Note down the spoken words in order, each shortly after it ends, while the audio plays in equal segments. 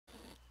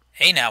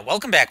Hey now,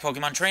 welcome back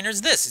Pokemon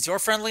Trainers. This is your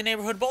friendly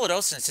neighborhood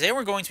Bulldoze, and today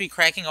we're going to be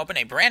cracking open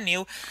a brand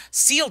new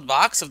sealed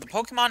box of the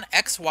Pokemon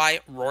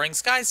XY Roaring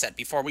Sky set.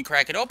 Before we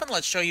crack it open,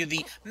 let's show you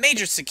the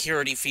major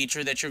security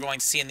feature that you're going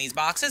to see in these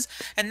boxes,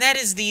 and that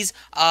is these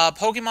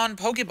Pokemon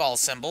Pokeball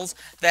symbols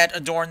that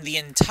adorn the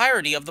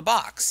entirety of the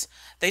box.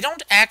 They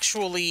don't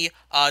actually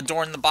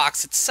adorn the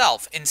box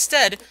itself.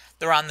 Instead,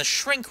 they're on the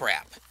shrink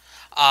wrap.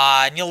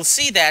 And you'll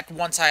see that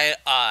once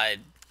I,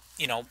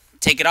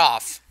 take it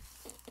off.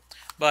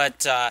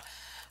 But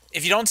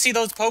if you don't see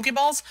those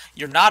Pokeballs,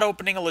 you're not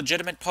opening a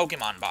legitimate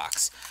Pokemon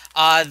box.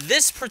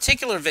 This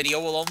particular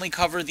video will only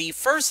cover the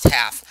first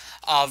half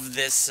of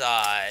this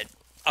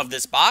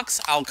box.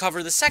 I'll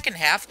cover the second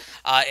half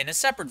in a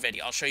separate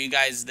video. I'll show you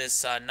guys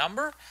this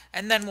number,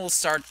 and then we'll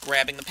start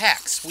grabbing the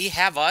packs. We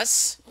have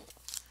us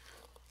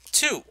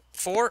 2,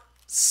 4,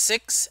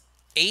 6,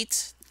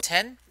 8,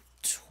 10,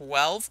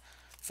 12,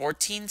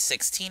 14,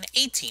 16,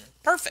 18.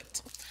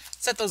 Perfect.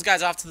 Set those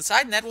guys off to the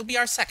side, and that will be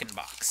our second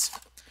box.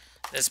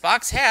 This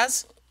box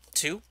has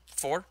 2,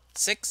 4,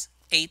 6,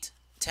 8,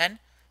 10,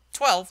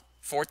 12,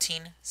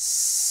 14,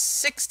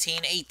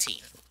 16, 18.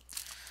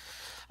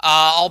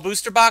 All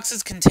booster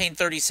boxes contain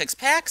 36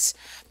 packs,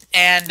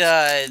 and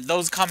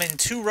those come in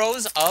 2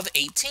 rows of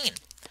 18.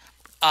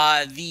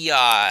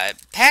 The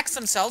packs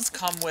themselves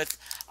come with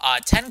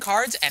 10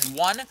 cards and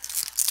one,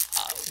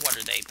 what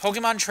are they?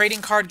 Pokemon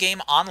Trading Card Game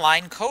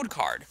Online code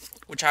card,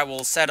 which I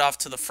will set off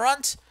to the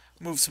front.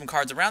 Move some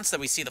cards around so that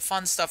we see the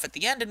fun stuff at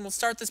the end, and we'll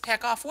start this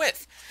pack off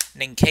with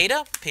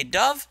Nincada,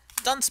 Pidove,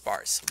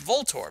 Dunsparce,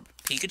 Voltorb,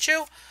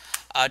 Pikachu,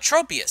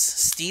 Tropius,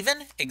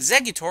 Steven,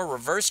 Exeggutor,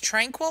 Reverse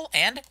Tranquil,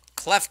 and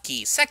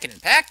Klefki. Second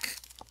pack.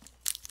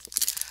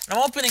 And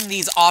I'm opening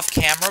these off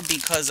camera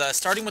because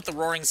starting with the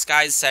Roaring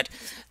Skies set,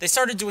 they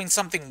started doing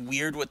something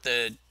weird with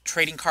the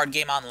Trading Card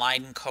Game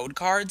Online code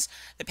cards.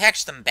 They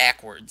packaged them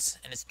backwards,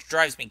 and it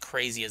drives me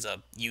crazy as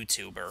a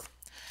YouTuber.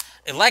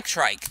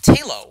 Electrike,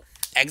 Talo,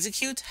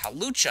 Execute,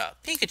 Hawlucha,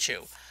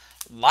 Pikachu,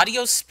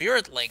 Latios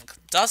Spirit Link,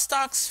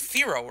 Dustox,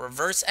 Fearow,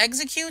 Reverse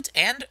Execute,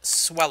 and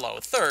Swellow.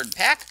 Third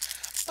pack.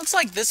 Looks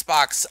like this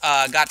box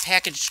got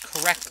packaged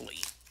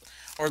correctly,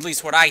 or at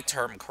least what I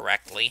term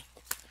correctly.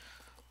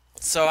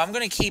 So I'm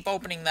going to keep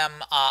opening them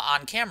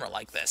on camera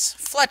like this.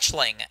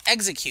 Fletchling,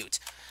 Execute,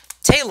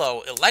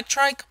 Talo,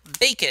 Electrike,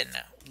 Bacon,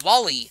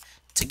 Wally,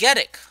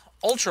 Togetic,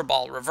 Ultra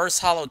Ball, Reverse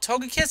Hollow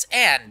Togekiss,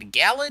 and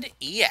Gallade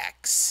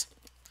EX.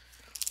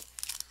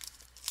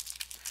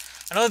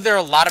 I know that there are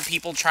a lot of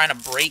people trying to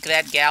break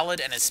that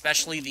Gallade, and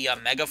especially the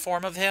Mega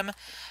form of him.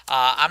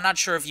 I'm not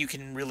sure if you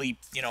can really,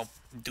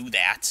 do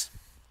that.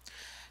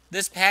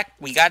 This pack,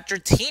 we got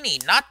Dratini,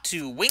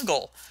 Natu,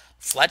 Wingull,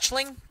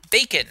 Fletchling,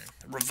 Bacon,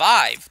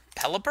 Revive,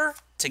 Pelipper,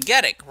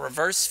 Togetic,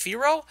 Reverse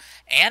Fearow,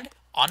 and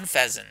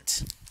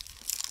Unpheasant.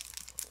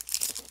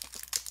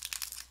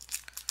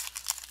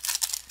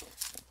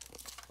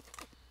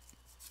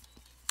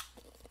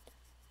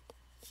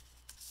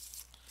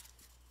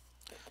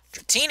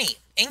 Dratini,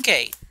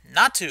 Inkay,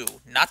 Natu,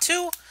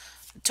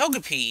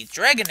 Togepi,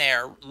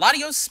 Dragonair,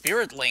 Latios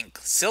Spirit Link,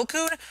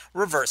 Silcoon,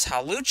 Reverse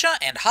Hawlucha,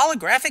 and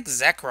Holographic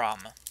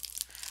Zekrom.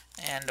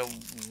 And a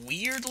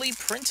weirdly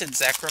printed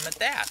Zekrom at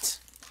that.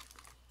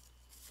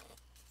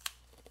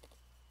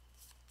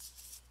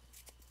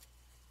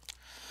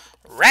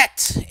 Rat,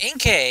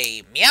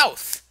 Inkay,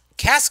 Meowth,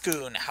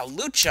 Cascoon,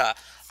 Hawlucha,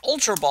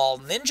 Ultra Ball,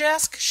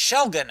 Ninjask,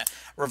 Shelgon,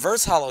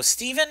 Reverse Hollow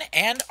Steven,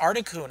 and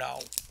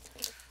Articuno.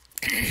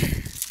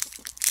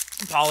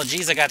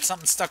 Apologies, I got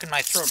something stuck in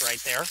my throat right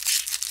there.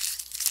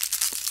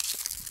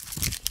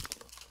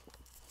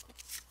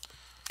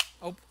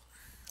 Oh,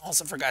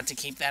 also forgot to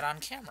keep that on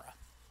camera.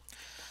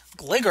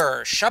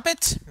 Gligar,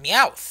 Shuppet,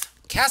 Meowth,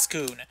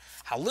 Cascoon,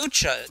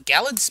 Hawlucha,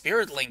 Gallade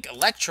Spirit Link,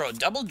 Electro,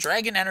 Double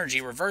Dragon Energy,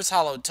 Reverse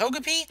Hollow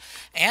Togepi,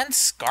 and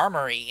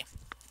Skarmory.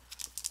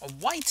 A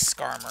white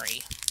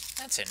Skarmory.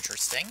 That's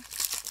interesting.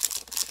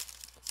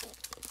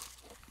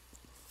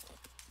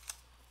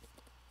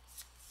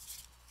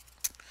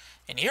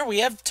 And here we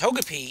have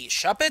Togepi,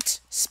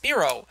 Shuppet,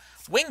 Spearow,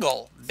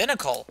 Wingull,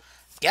 Binnacle,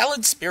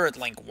 Gallade Spirit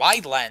Link,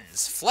 Wide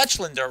Lens,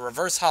 Fletchlander,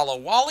 Reverse Hollow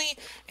Wally,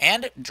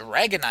 and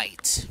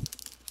Dragonite.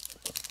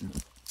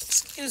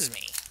 Excuse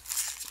me.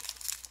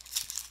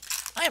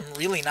 I am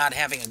really not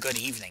having a good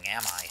evening,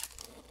 am I?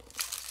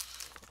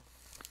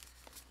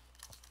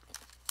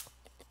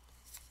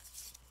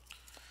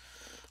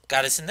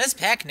 Got us in this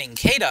pack,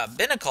 Nincada,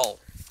 Binnacle,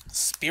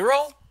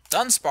 Spearow,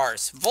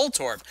 Dunsparce,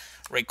 Voltorb,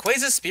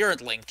 Rayquaza Spirit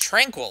Link,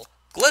 Tranquil,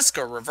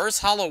 Gliscor, Reverse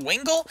Hollow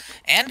Wingull,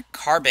 and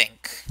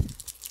Carbink.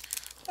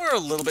 We're a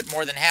little bit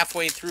more than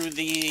halfway through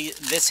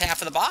this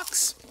half of the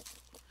box.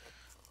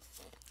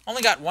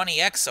 Only got one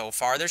EX so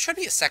far. There should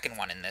be a second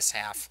one in this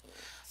half.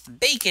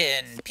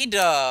 Bacon,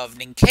 Pidove,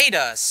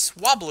 Nincada,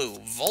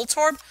 Swablu,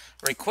 Voltorb,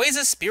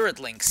 Rayquaza Spirit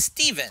Link,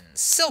 Steven,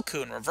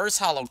 Silcoon, Reverse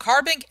Hollow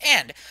Carbink,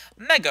 and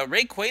Mega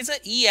Rayquaza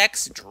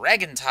EX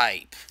Dragon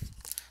Type.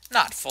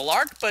 Not full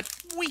art, but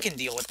we can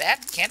deal with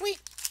that, can't we?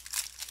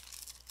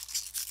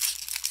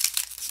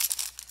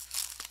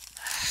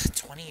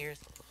 20 years.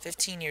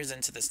 15 years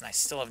into this, and I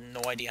still have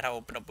no idea how to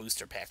open a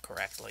booster pack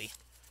correctly.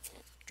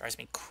 Drives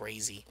me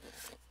crazy.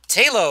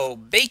 Talo,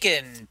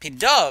 Bacon,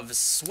 Pidove,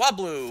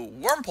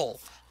 Swablu, Wurmple,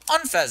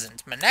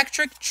 Unpheasant,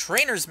 Manectric,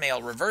 Trainer's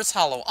Mail, Reverse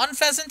Hollow,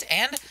 Unpheasant,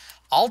 and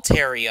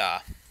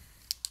Altaria.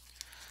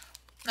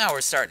 Now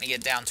we're starting to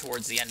get down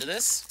towards the end of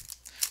this.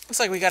 Looks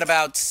like we got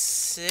about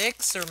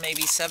 6 or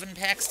maybe 7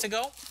 packs to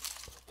go.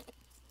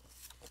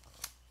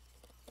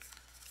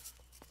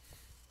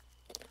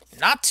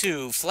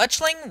 Natu,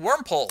 Fletchling,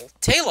 Wurmple,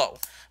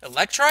 Talo,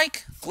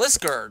 Electrike,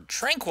 Glisgard,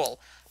 Tranquil,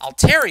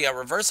 Altaria,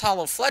 Reverse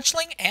Hollow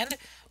Fletchling, and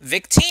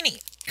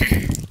Victini.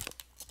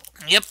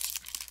 Yep,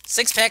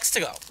 6 packs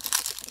to go.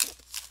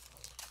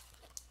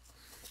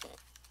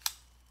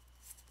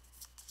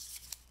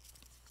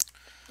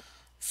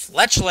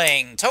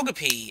 Fletchling,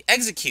 Togepi,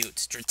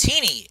 Execute,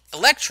 Dratini,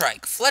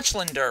 Electrike,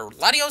 Fletchlander,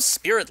 Latios,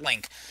 Spirit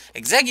Link,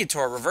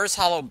 Executor, Reverse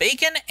Hollow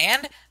Bacon,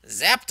 and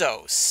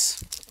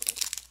Zapdos.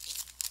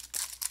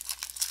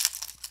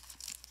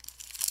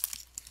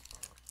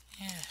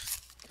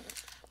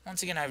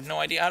 Once again, I have no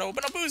idea how to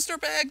open a booster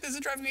pack. This is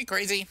driving me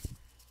crazy.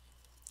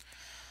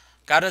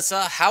 Got us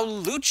a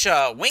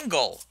Howlucha,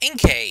 Wingull,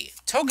 Inkay,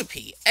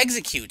 Togepi,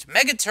 Execute,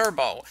 Mega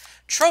Turbo,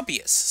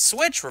 Tropius,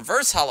 Switch,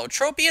 Reverse Hollow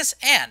Tropius,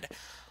 and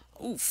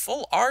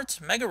Full Art,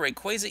 Mega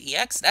Rayquaza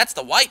EX. That's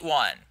the white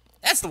one.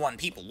 That's the one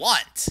people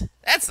want.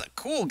 That's the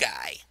cool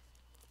guy.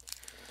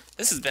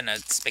 This has been a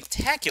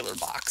spectacular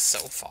box so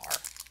far.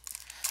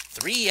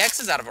 3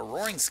 EXs out of a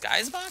Roaring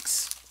Skies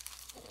box?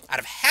 Out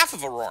of half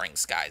of a Roaring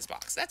Skies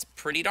box. That's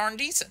pretty darn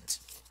decent.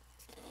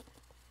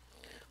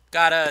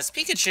 Got us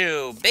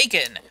Pikachu,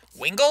 Bacon,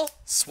 Wingull,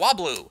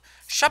 Swablu,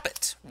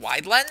 Shuppet,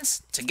 Wide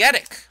Lens,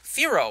 Togetic,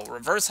 Fearow,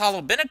 Reverse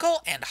Hollow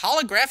Binnacle, and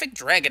Holographic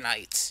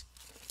Dragonite.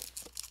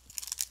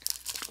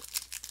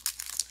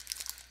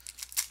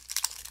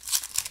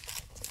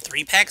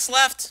 Three packs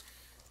left.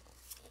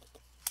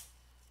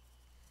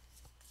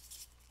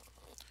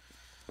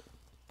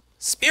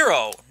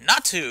 Spearow,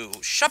 Natu,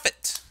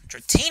 Shuppet,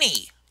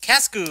 Dratini,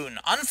 Cascoon,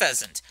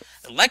 Unpheasant,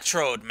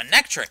 Electrode,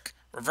 Manectric,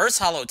 Reverse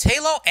Hollow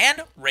Talo,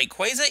 and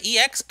Rayquaza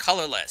EX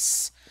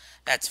Colorless.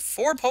 That's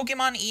 4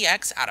 Pokemon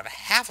EX out of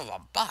half of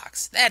a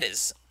box. That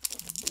is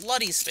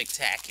bloody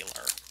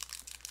spectacular.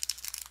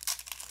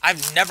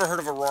 I've never heard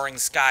of a Roaring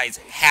Skies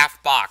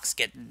half box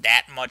get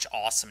that much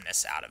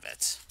awesomeness out of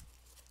it.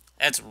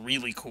 That's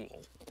really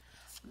cool.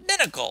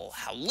 Binnacle,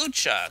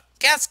 Howlucha,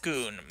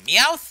 Cascoon,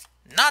 Meowth,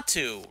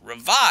 Natu,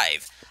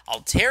 Revive,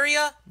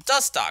 Altaria,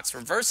 Dustox,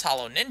 Reverse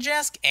Hollow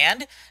Ninjask,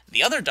 and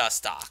the other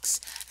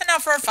Dustox. And now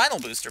for our final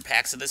booster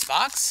packs of this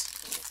box.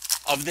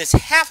 Of this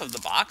half of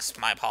the box,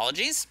 my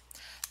apologies.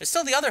 There's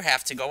still the other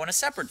half to go in a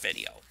separate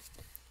video.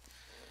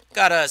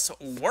 Got us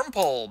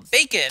Wurmple,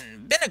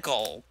 Bacon,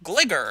 Binnacle,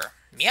 Gligar,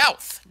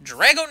 Meowth,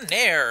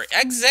 Dragonair,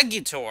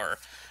 Executor,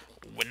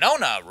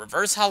 Winona,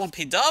 Reverse Hollow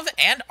Pidove,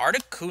 and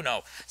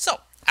Articuno.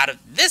 So, out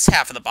of this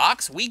half of the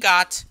box, we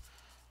got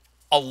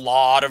a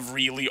lot of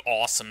really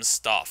awesome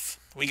stuff.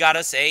 We got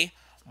us a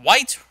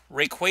White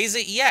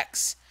Rayquaza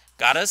EX.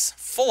 Got us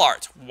Full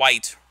Art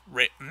White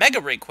Mega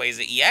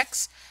Rayquaza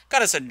EX.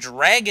 Got us a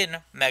Dragon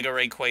Mega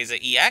Rayquaza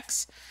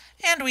EX.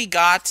 And we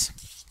got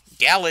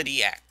Galad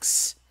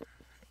EX.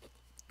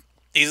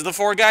 These are the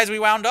 4 guys we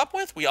wound up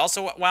with. We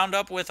also wound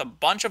up with a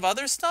bunch of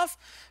other stuff.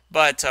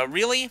 But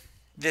really,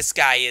 this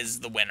guy is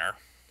the winner.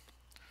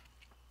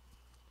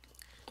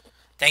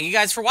 Thank you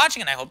guys for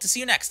watching, and I hope to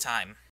see you next time.